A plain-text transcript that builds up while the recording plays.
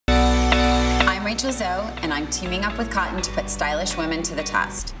Rachel Zoe, and I'm teaming up with Cotton to put stylish women to the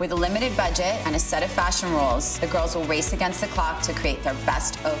test. With a limited budget and a set of fashion rules, the girls will race against the clock to create their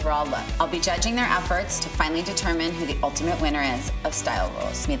best overall look. I'll be judging their efforts to finally determine who the ultimate winner is of Style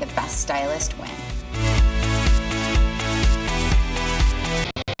Rules. May the best stylist win.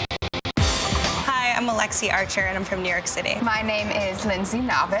 I'm Aleksei Archer, and I'm from New York City. My name is Lindsey,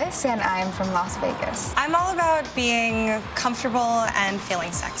 and I'm from Las Vegas. I'm all about being comfortable and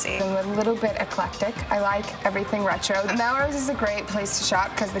feeling sexy. I'm a little bit eclectic. I like everything retro. Melrose is a great place to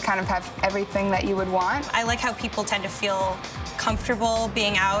shop because they kind of have everything that you would want. I like how people tend to feel comfortable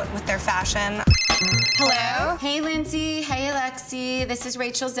being out with their fashion. Hello. Hey, Lindsey. Hey, Aleksei. This is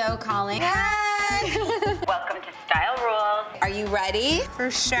Rachel Zoe calling. Hi. Welcome to Style Rules. Are you ready?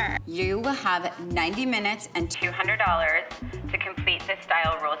 For sure. You will have 90 minutes and $200 to complete the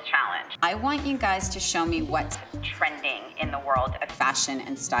Style Rules challenge. I want you guys to show me what's trending in the world of fashion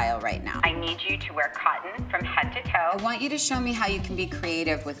and style right now. I need you to wear cotton from head to toe. I want you to show me how you can be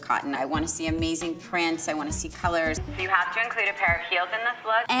creative with cotton. I want to see amazing prints. I want to see colors. So you have to include a pair of heels in this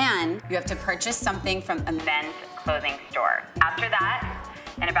look, and you have to purchase something from a men's clothing store. After that,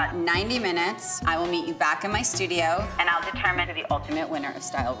 in about 90 minutes, I will meet you back in my studio, and I'll determine who the ultimate winner of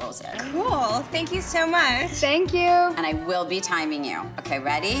Style Rules is. Cool. Thank you so much. Thank you. And I will be timing you. Okay,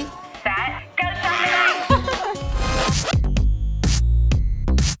 ready? Set, go shopping!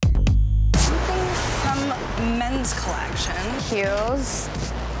 Something from men's collection. Heels.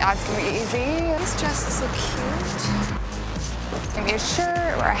 That's gonna be easy. This dress is so cute. Maybe a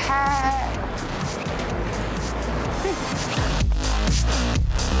shirt or a hat.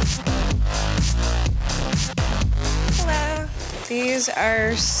 Hello. These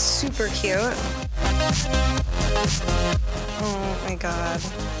are super cute. Oh my god.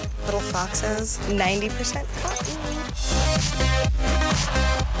 Little foxes. 90% cotton.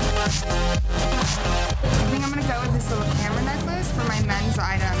 I think I'm gonna go with this little camera necklace for my men's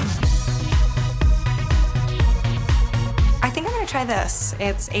item. I think I'm gonna try this.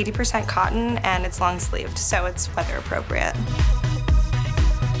 It's 80% cotton and it's long sleeved, so it's weather appropriate.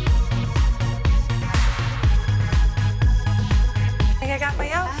 I think I got my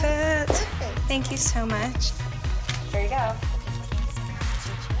outfit. Thank you so much. There you go.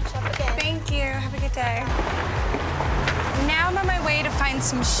 Thank you. Have a good day. Now I'm on my way to find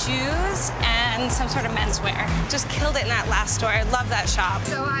some shoes and some sort of menswear. Just killed it in that last store. I love that shop.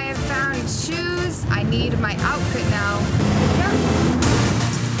 So I have found shoes. I need my outfit now.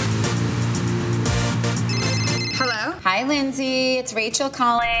 Hello? Hi, Lindsey. It's Rachel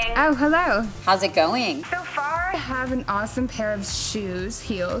calling. Oh, hello. How's it going? So far, I have an awesome pair of shoes,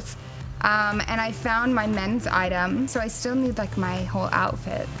 heels, and I found my men's item, so I still need like my whole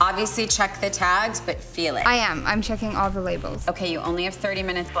outfit. Obviously, check the tags, but feel it. I am. I'm checking all the labels. Okay, you only have 30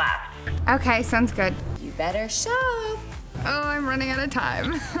 minutes left. Okay, sounds good. You better shop. Oh, I'm running out of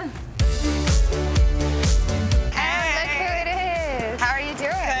time. Hey. Look who it is. How are you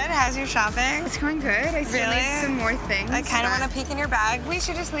doing? Good. How's your shopping? It's going good. I still need some more things. I kind of want to peek in your bag. We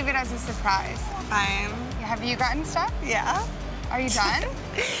should just leave it as a surprise. Fine. Have you gotten stuff? Yeah. Are you done?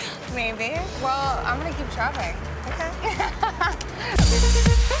 Maybe. Well, I'm gonna keep shopping. Okay.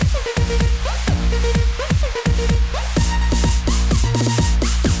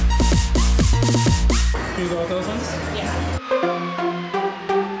 Can you go with those ones? Yeah.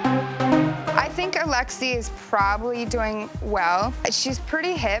 I think Aleksei is probably doing well. She's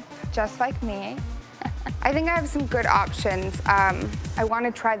pretty hip, just like me. I think I have some good options. I want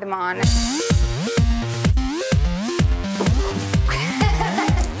to try them on.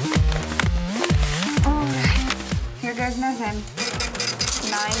 Here goes nothing.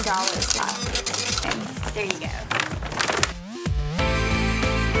 $9 left. There you go.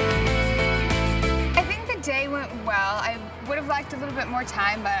 I think the day went well. I would have liked a little bit more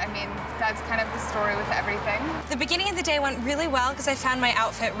time, but I mean, that's kind of the story with everything. The beginning of the day went really well because I found my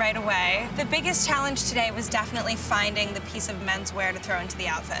outfit right away. The biggest challenge today was definitely finding the piece of menswear to throw into the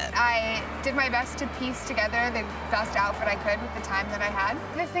outfit. I did my best to piece together the best outfit I could with the time that I had.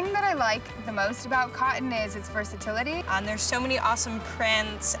 The thing that I like the most about cotton is its versatility. And there's so many awesome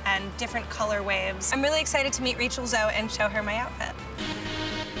prints and different color waves. I'm really excited to meet Rachel Zoe and show her my outfit.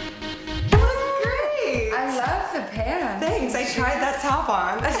 I love the pants. Thanks, I tried that top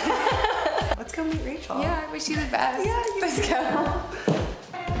on. Let's go meet Rachel. Yeah, I wish you the best. Yeah, let's go.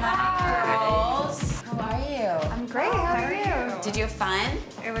 Hi, girls. How are you? I'm great, how are you? Did you have fun?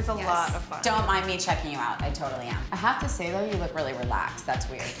 It was a lot of fun. Don't mind me checking you out. I totally am. I have to say, though, you look really relaxed. That's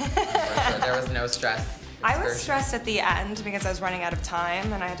weird. For sure, there was no stress I was stressed at the end because I was running out of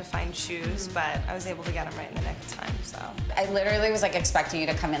time and I had to find shoes, but I was able to get them right in the nick of time, so. I literally was like expecting you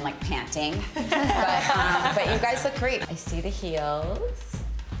to come in like panting, but you guys look great. I see the heels.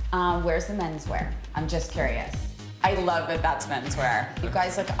 Where's the menswear? I'm just curious. I love that that's menswear. You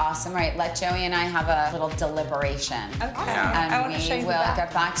guys look awesome, right? Let Joey and I have a little deliberation. Okay. Yeah. And we will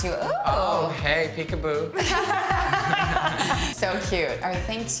get back to you. Ooh. Oh, hey, peekaboo. So cute. All right,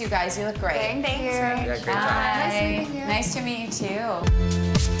 thanks you guys. You look great. Thank you. Yeah, great job. Nice to meet you too.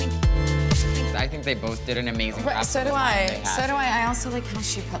 I think they both did an amazing job. So do I. So do I. I also like how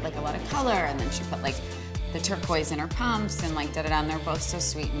she put like a lot of color, and then she put like the turquoise in her pumps, and like da-da-da, and they're both so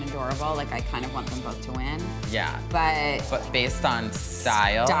sweet and adorable. Like I kind of want them both to win. Yeah. But based on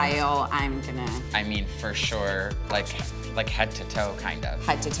style, I'm gonna. I mean, for sure, like head to toe, kind of.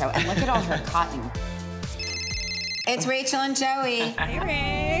 Head to toe, and look at all her cotton. It's Rachel and Joey.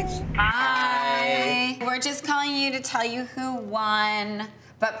 Hey, Rach. Hi. We're just calling you to tell you who won.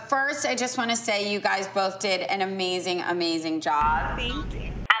 But first, I just want to say you guys both did an amazing, amazing job. Thank you.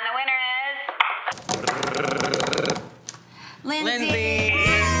 And the winner is... Lindsey.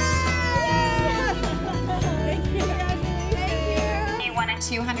 You won a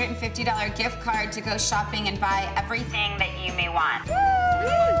 $250 gift card to go shopping and buy everything that you may want.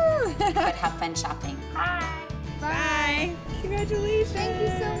 But have fun shopping. Bye. Bye. Congratulations. Thank you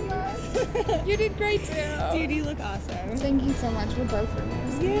so much. You did great too. Dude, you look awesome. Thank you so much. We're both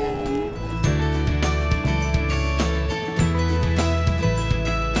winners. Yay.